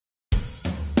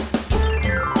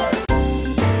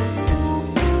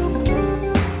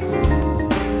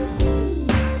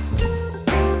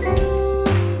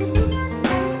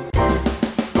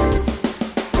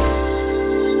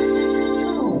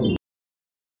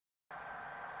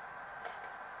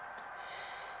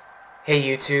Hey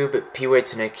YouTube,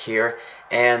 PWayToNick here,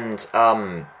 and,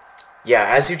 yeah,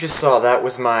 as you just saw, that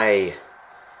was my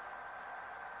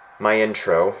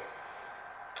intro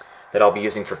that I'll be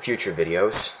using for future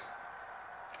videos.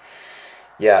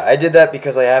 Yeah, I did that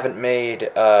because I haven't made,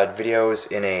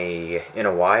 videos in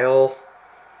a while,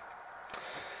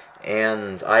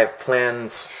 and I have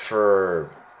plans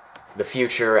for the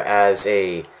future as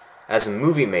a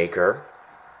movie maker,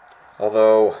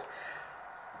 although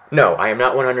no, I am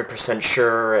not 100%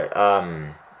 sure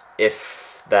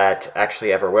if that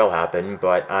actually ever will happen,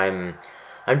 but I'm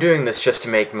doing this just to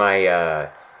make my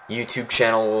YouTube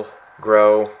channel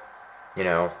grow, you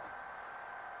know,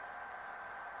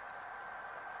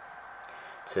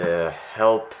 to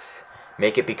help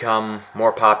make it become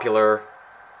more popular.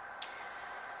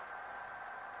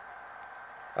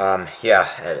 Yeah,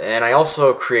 and I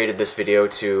also created this video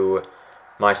to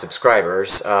my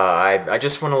subscribers. I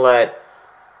just want to let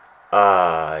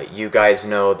you guys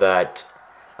know that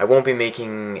I won't be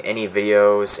making any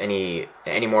videos,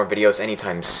 any more videos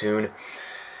anytime soon,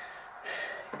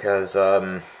 because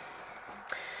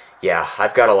yeah,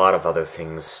 I've got a lot of other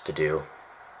things to do.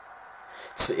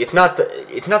 It's not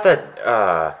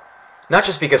that not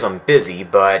just because I'm busy,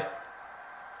 but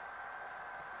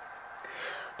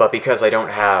because I don't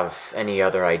have any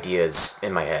other ideas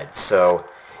in my head. So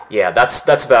yeah,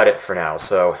 that's about it for now.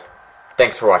 So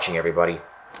thanks for watching, everybody.